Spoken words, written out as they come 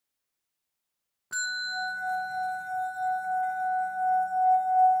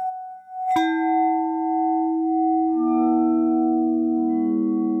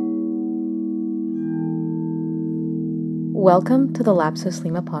Welcome to the Lapsus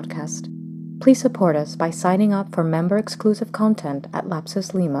Lima podcast. Please support us by signing up for member-exclusive content at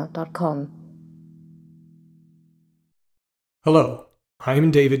lapsuslima.com. Hello, I'm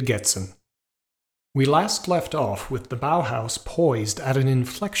David Getson. We last left off with the Bauhaus poised at an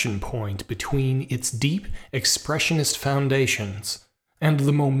inflection point between its deep expressionist foundations and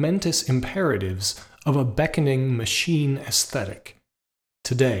the momentous imperatives of a beckoning machine aesthetic.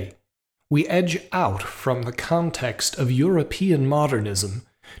 Today, we edge out from the context of European modernism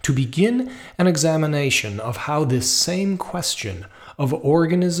to begin an examination of how this same question of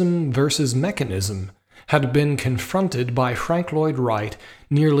organism versus mechanism had been confronted by Frank Lloyd Wright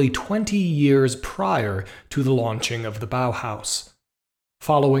nearly 20 years prior to the launching of the Bauhaus.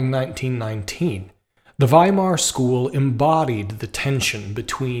 Following 1919, the Weimar School embodied the tension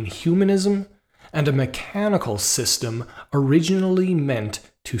between humanism and a mechanical system originally meant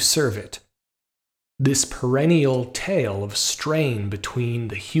to serve it. This perennial tale of strain between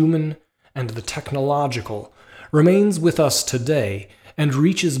the human and the technological remains with us today and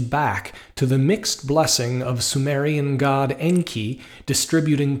reaches back to the mixed blessing of Sumerian god Enki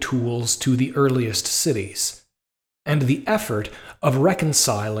distributing tools to the earliest cities, and the effort of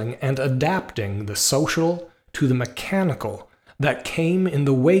reconciling and adapting the social to the mechanical that came in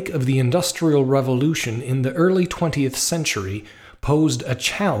the wake of the Industrial Revolution in the early 20th century posed a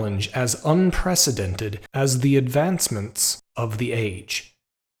challenge as unprecedented as the advancements of the age.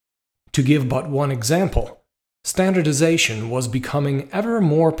 To give but one example, standardization was becoming ever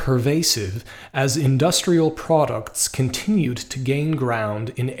more pervasive as industrial products continued to gain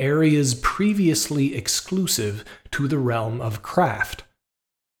ground in areas previously exclusive to the realm of craft.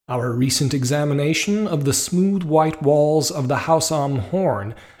 Our recent examination of the smooth white walls of the Haus am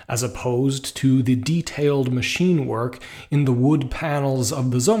Horn, as opposed to the detailed machine work in the wood panels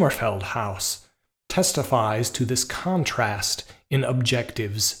of the Sommerfeld house, testifies to this contrast in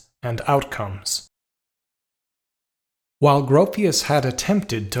objectives and outcomes. While Gropius had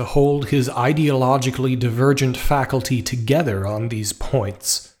attempted to hold his ideologically divergent faculty together on these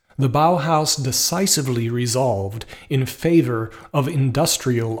points, the Bauhaus decisively resolved in favor of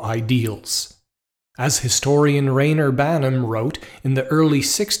industrial ideals. As historian Rainer Banham wrote in the early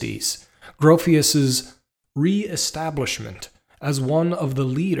 60s, Gropius's re-establishment as one of the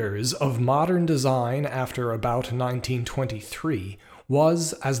leaders of modern design after about 1923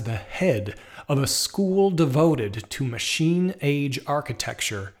 was as the head of a school devoted to machine-age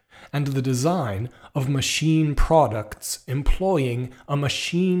architecture and the design of machine products employing a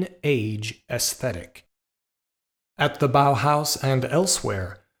machine-age aesthetic. At the Bauhaus and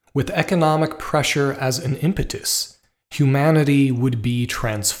elsewhere, with economic pressure as an impetus, humanity would be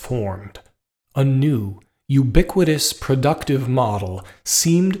transformed. A new, ubiquitous productive model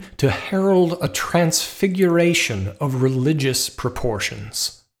seemed to herald a transfiguration of religious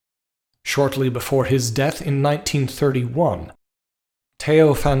proportions. Shortly before his death in 1931,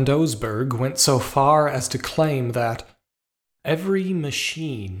 Theo van Doesburg went so far as to claim that every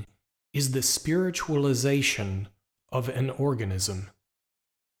machine is the spiritualization of an organism.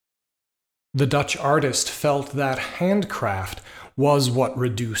 The Dutch artist felt that handcraft was what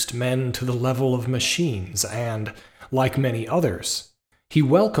reduced men to the level of machines, and, like many others, he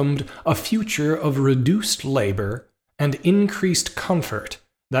welcomed a future of reduced labor and increased comfort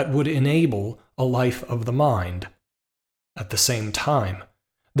that would enable a life of the mind. At the same time,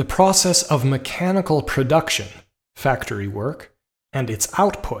 the process of mechanical production, factory work, and its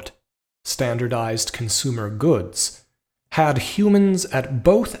output, standardized consumer goods, had humans at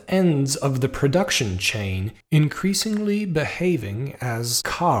both ends of the production chain increasingly behaving as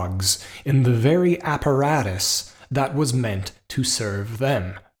cogs in the very apparatus that was meant to serve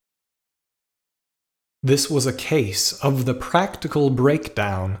them. This was a case of the practical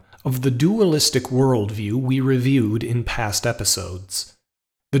breakdown of the dualistic worldview we reviewed in past episodes.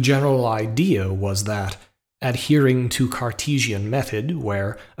 The general idea was that, adhering to Cartesian method,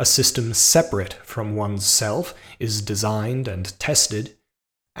 where a system separate from one's self is designed and tested,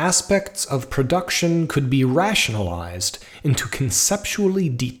 aspects of production could be rationalized into conceptually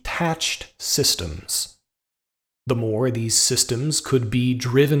detached systems. The more these systems could be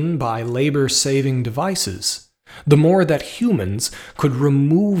driven by labor-saving devices, the more that humans could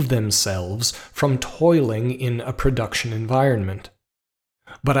remove themselves from toiling in a production environment.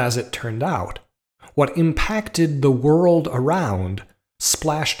 But as it turned out, what impacted the world around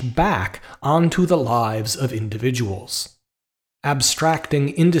splashed back onto the lives of individuals. Abstracting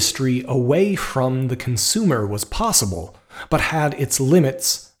industry away from the consumer was possible, but had its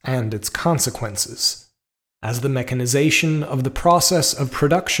limits and its consequences. As the mechanization of the process of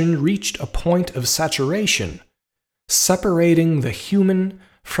production reached a point of saturation, separating the human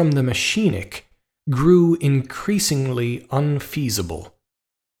from the machinic grew increasingly unfeasible.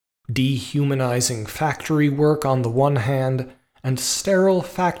 Dehumanizing factory work on the one hand and sterile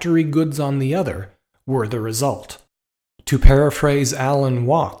factory goods on the other were the result. To paraphrase Alan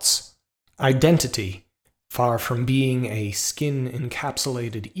Watts, identity, far from being a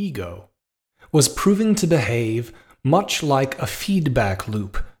skin-encapsulated ego, was proving to behave much like a feedback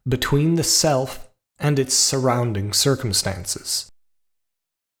loop between the self and its surrounding circumstances.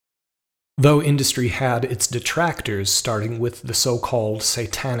 Though industry had its detractors, starting with the so-called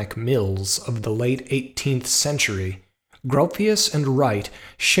satanic mills of the late 18th century, Gropius and Wright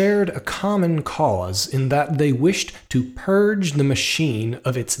shared a common cause in that they wished to purge the machine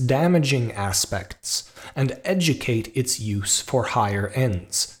of its damaging aspects and educate its use for higher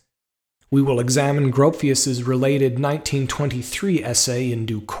ends. We will examine Gropius's related 1923 essay in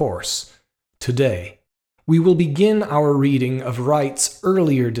due course. Today, we will begin our reading of Wright's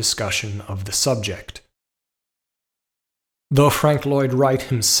earlier discussion of the subject. Though Frank Lloyd Wright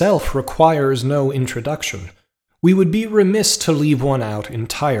himself requires no introduction, we would be remiss to leave one out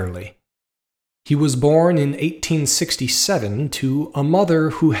entirely. He was born in 1867 to a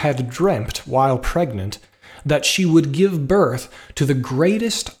mother who had dreamt, while pregnant, that she would give birth to the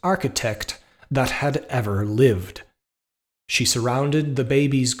greatest architect that had ever lived. She surrounded the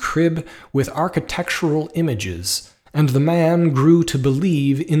baby's crib with architectural images, and the man grew to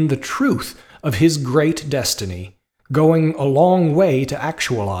believe in the truth of his great destiny, going a long way to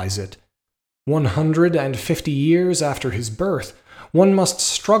actualize it. 150 years after his birth, one must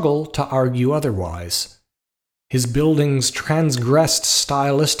struggle to argue otherwise. His buildings transgressed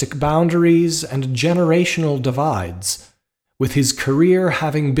stylistic boundaries and generational divides, with his career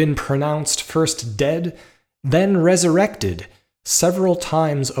having been pronounced first dead, then resurrected several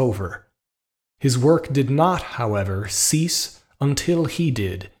times over. His work did not, however, cease until he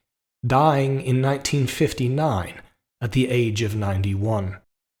did, dying in 1959 at the age of 91.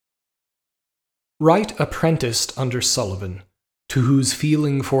 Wright apprenticed under Sullivan, to whose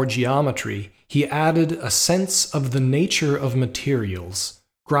feeling for geometry he added a sense of the nature of materials,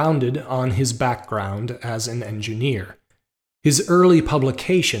 grounded on his background as an engineer. His early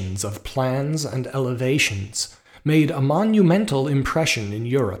publications of plans and elevations made a monumental impression in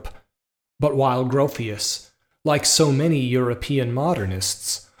Europe, but while Gropius, like so many European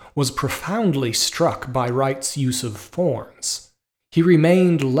modernists, was profoundly struck by Wright's use of forms, he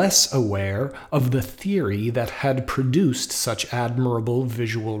remained less aware of the theory that had produced such admirable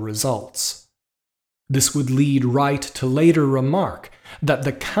visual results. This would lead Wright to later remark that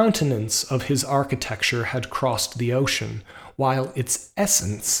the countenance of his architecture had crossed the ocean, while its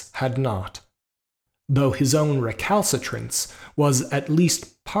essence had not, though his own recalcitrance was at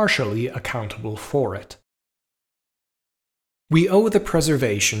least partially accountable for it. We owe the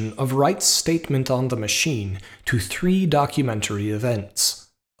preservation of Wright's statement on the machine to 3 documentary events: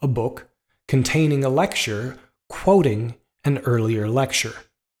 a book containing a lecture quoting an earlier lecture.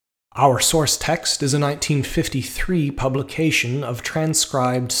 Our source text is a 1953 publication of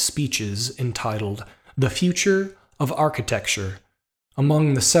transcribed speeches entitled "The Future of Architecture,"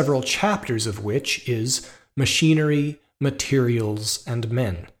 among the several chapters of which is Machinery, Materials, and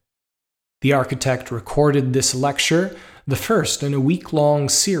Men. The architect recorded this lecture, the first in a week-long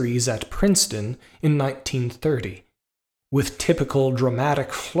series at Princeton in 1930. With typical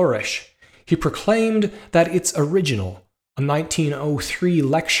dramatic flourish, he proclaimed that its original, a 1903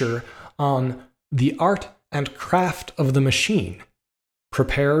 lecture on the art and craft of the machine,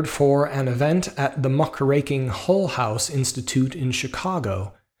 prepared for an event at the muckraking Hull House Institute in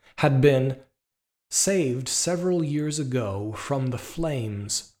Chicago, had been saved several years ago from the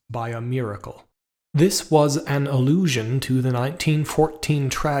flames by a miracle. This was an allusion to the 1914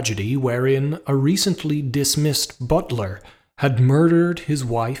 tragedy wherein a recently dismissed butler had murdered his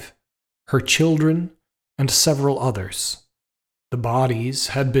wife, her children, and several others. The bodies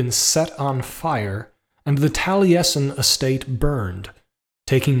had been set on fire, and the Taliesin estate burned,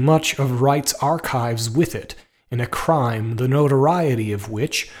 taking much of Wright's archives with it in a crime the notoriety of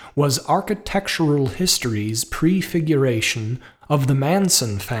which was architectural history's prefiguration of the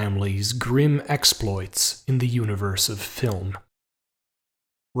Manson family's grim exploits in the universe of film.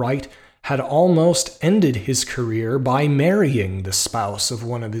 Wright had almost ended his career by marrying the spouse of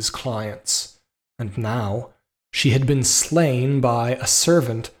one of his clients, and now she had been slain by a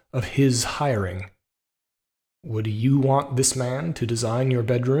servant of his hiring. Would you want this man to design your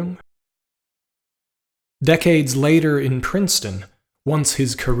bedroom? Decades later in Princeton, once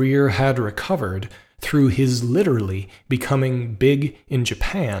his career had recovered through his literally becoming big in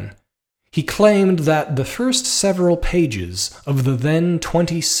Japan, He claimed that the first several pages of the then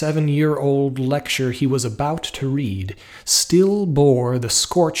 27-year-old lecture he was about to read still bore the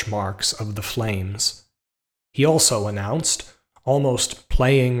scorch marks of the flames. He also announced, almost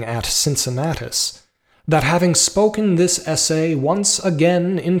playing at Cincinnatus, that having spoken this essay once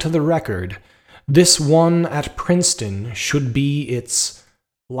again into the record, this one at Princeton should be its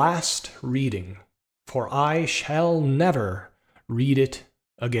last reading, for I shall never read it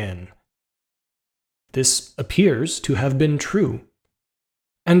again. This appears to have been true.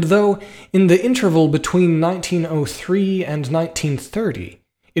 And though in the interval between 1903 and 1930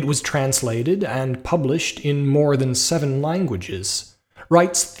 it was translated and published in more than 7 languages,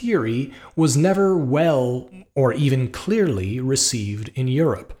 Wright's theory was never well or even clearly received in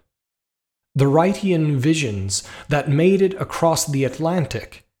Europe. The Wrightian visions that made it across the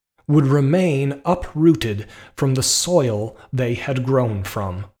Atlantic would remain uprooted from the soil they had grown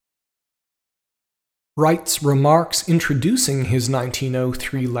from. Wright's remarks introducing his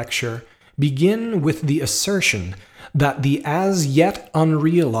 1903 lecture begin with the assertion that the as yet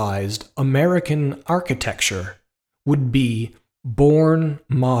unrealized American architecture would be born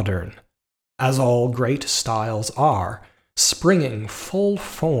modern, as all great styles are, springing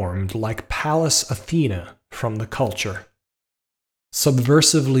full-formed like Pallas Athena from the culture.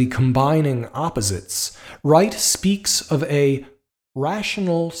 Subversively combining opposites, Wright speaks of a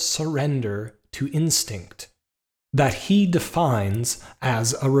rational surrender to instinct that he defines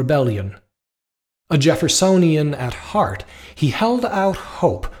as a rebellion. A Jeffersonian at heart, he held out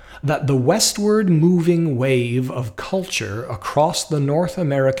hope that the westward moving wave of culture across the North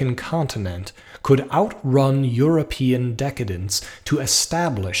American continent could outrun European decadence to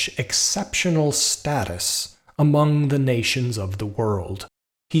establish exceptional status among the nations of the world.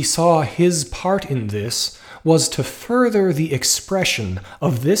 He saw his part in this was to further the expression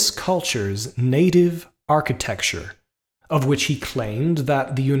of this culture's native architecture, of which he claimed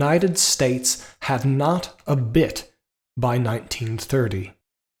that the United States had not a bit by 1930.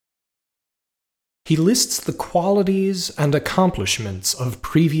 He lists the qualities and accomplishments of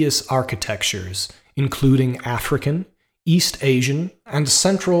previous architectures, including African, East Asian, and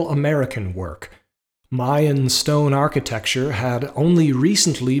Central American work. Mayan stone architecture had only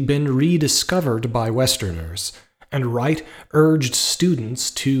recently been rediscovered by Westerners, and Wright urged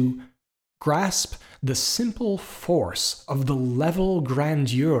students to grasp the simple force of the level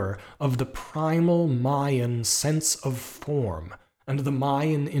grandeur of the primal Mayan sense of form and the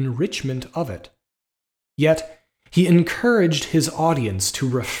Mayan enrichment of it. Yet he encouraged his audience to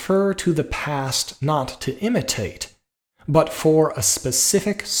refer to the past not to imitate, but for a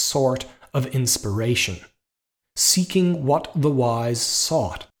specific sort of inspiration, seeking what the wise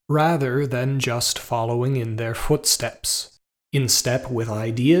sought, rather than just following in their footsteps, in step with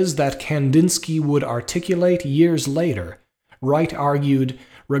ideas that Kandinsky would articulate years later. Wright argued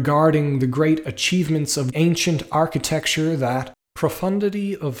regarding the great achievements of ancient architecture that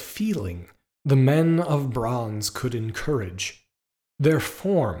profundity of feeling the men of bronze could encourage. Their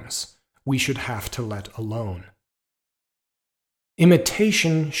forms we should have to let alone.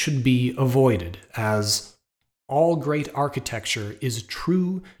 Imitation should be avoided, as all great architecture is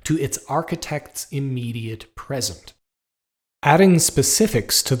true to its architect's immediate present. Adding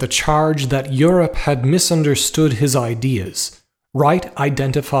specifics to the charge that Europe had misunderstood his ideas, Wright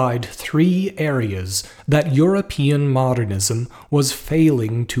identified 3 areas that European modernism was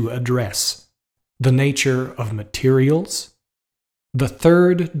failing to address: the nature of materials, the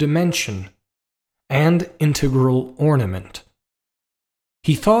third dimension, and integral ornament.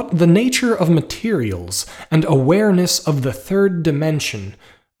 He thought the nature of materials and awareness of the third dimension,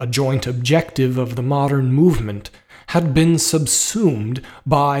 a joint objective of the modern movement, had been subsumed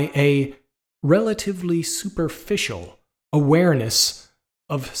by a relatively superficial awareness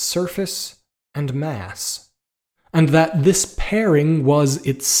of surface and mass, and that this pairing was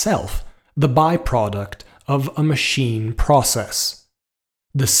itself the byproduct of a machine process.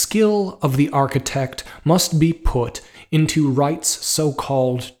 The skill of the architect must be put into Wright's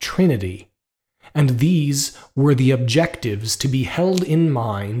so-called Trinity, and these were the objectives to be held in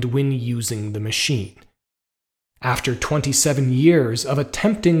mind when using the machine. After 27 years of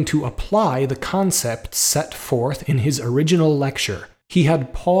attempting to apply the concepts set forth in his original lecture, he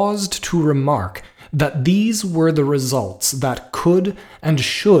had paused to remark that these were the results that could and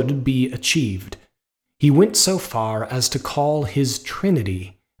should be achieved. He went so far as to call his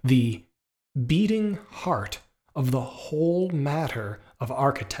Trinity the beating heart of the whole matter of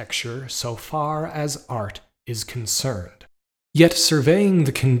architecture so far as art is concerned. Yet surveying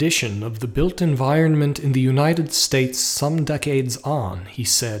the condition of the built environment in the United States some decades on, he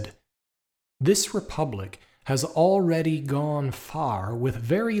said, This republic has already gone far with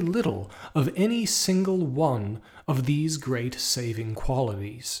very little of any single one of these great saving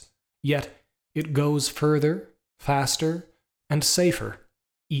qualities. Yet it goes further, faster, and safer,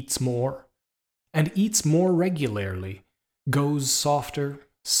 eats more, and eats more regularly, goes softer,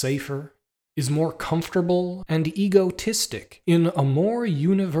 safer, is more comfortable and egotistic in a more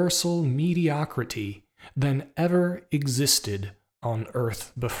universal mediocrity than ever existed on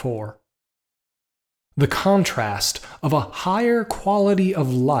earth before. The contrast of a higher quality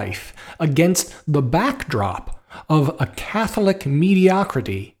of life against the backdrop of a Catholic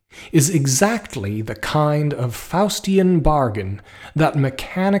mediocrity is exactly the kind of Faustian bargain that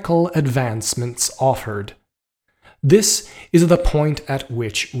mechanical advancements offered. This is the point at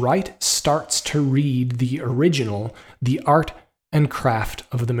which Wright starts to read the original The Art and Craft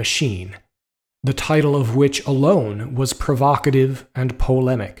of the Machine, the title of which alone was provocative and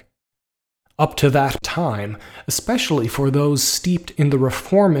polemic. Up to that time, especially for those steeped in the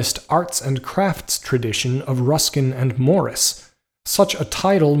reformist arts and crafts tradition of Ruskin and Morris, such a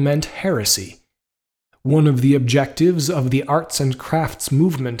title meant heresy. One of the objectives of the arts and crafts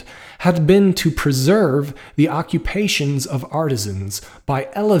movement had been to preserve the occupations of artisans by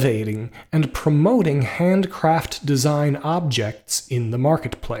elevating and promoting handcraft design objects in the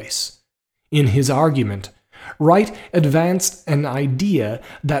marketplace. In his argument, Wright advanced an idea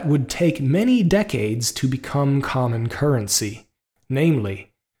that would take many decades to become common currency,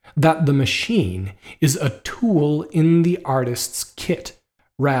 namely, that the machine is a tool in the artist's kit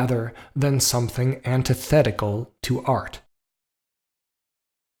rather than something antithetical to art.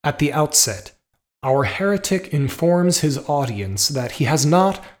 At the outset, our heretic informs his audience that he has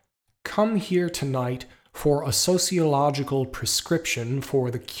not come here tonight for a sociological prescription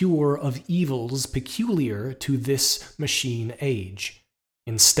for the cure of evils peculiar to this machine age.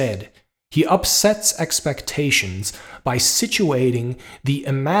 Instead, he upsets expectations by situating the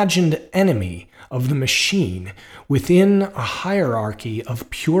imagined enemy of the machine within a hierarchy of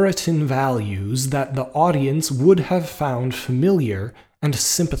Puritan values that the audience would have found familiar and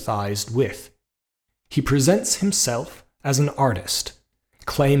sympathized with. He presents himself as an artist,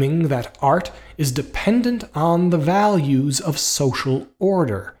 claiming that art is dependent on the values of social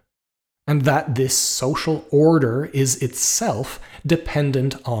order, and that this social order is itself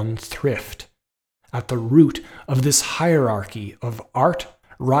dependent on thrift. At the root of this hierarchy of art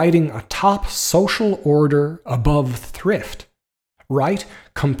riding atop social order above thrift, Wright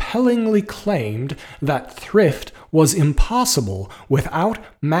compellingly claimed that thrift was impossible without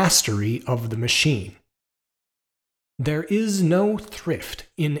mastery of the machine. There is no thrift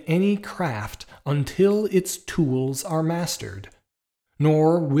in any craft until its tools are mastered,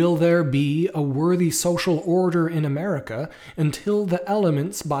 nor will there be a worthy social order in America until the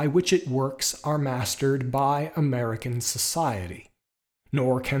elements by which it works are mastered by American society.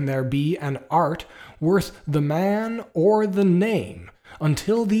 Nor can there be an art worth the man or the name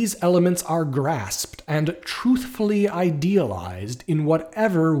until these elements are grasped and truthfully idealized in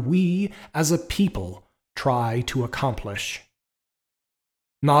whatever we as a people try to accomplish.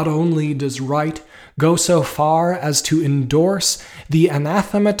 Not only does Wright go so far as to endorse the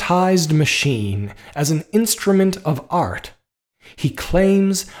anathematized machine as an instrument of art, he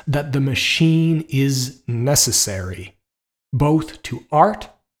claims that the machine is necessary, both to art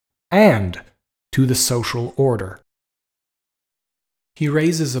and to the social order. He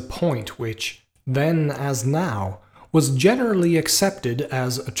raises a point which, then as now, was generally accepted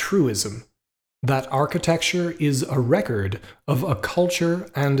as a truism, that architecture is a record of a culture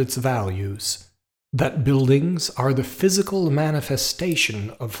and its values, that buildings are the physical manifestation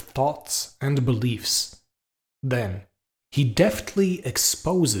of thoughts and beliefs. Then, he deftly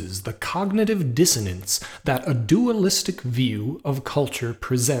exposes the cognitive dissonance that a dualistic view of culture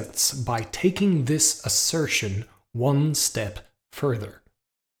presents by taking this assertion one step further.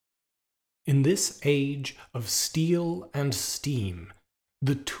 In this age of steel and steam,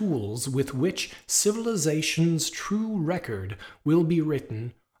 the tools with which civilization's true record will be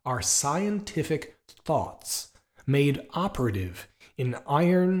written are scientific thoughts made operative in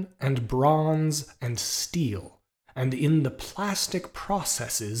iron and bronze and steel, and in the plastic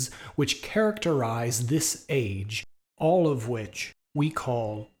processes which characterize this age, all of which we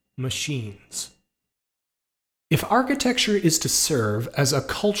call machines. If architecture is to serve as a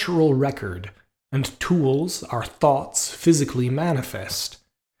cultural record, and tools are thoughts physically manifest,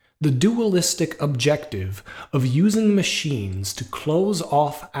 the dualistic objective of using machines to close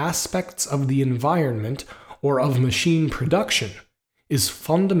off aspects of the environment or of machine production is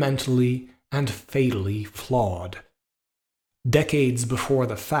fundamentally and fatally flawed. Decades before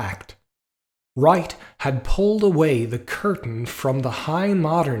the fact, Wright had pulled away the curtain from the high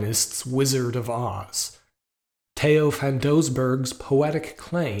modernist's Wizard of Oz. Theo van Doesburg's poetic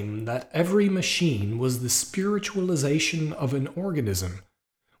claim that every machine was the spiritualization of an organism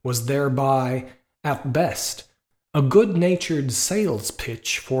was thereby, at best, a good-natured sales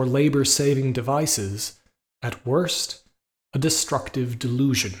pitch for labor-saving devices, at worst, a destructive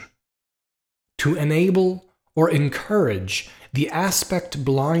delusion. To enable or encourage the aspect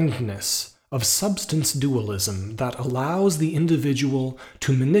blindness of substance dualism that allows the individual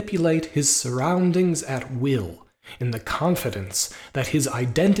to manipulate his surroundings at will in the confidence that his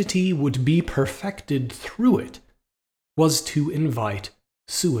identity would be perfected through it, was to invite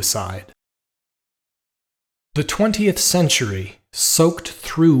suicide. The 20th century, soaked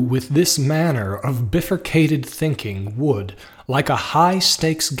through with this manner of bifurcated thinking, would, like a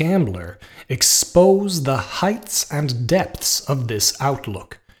high-stakes gambler, expose the heights and depths of this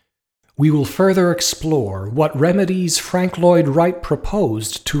outlook. We will further explore what remedies Frank Lloyd Wright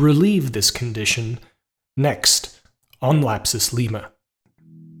proposed to relieve this condition next on Lapsus Lima.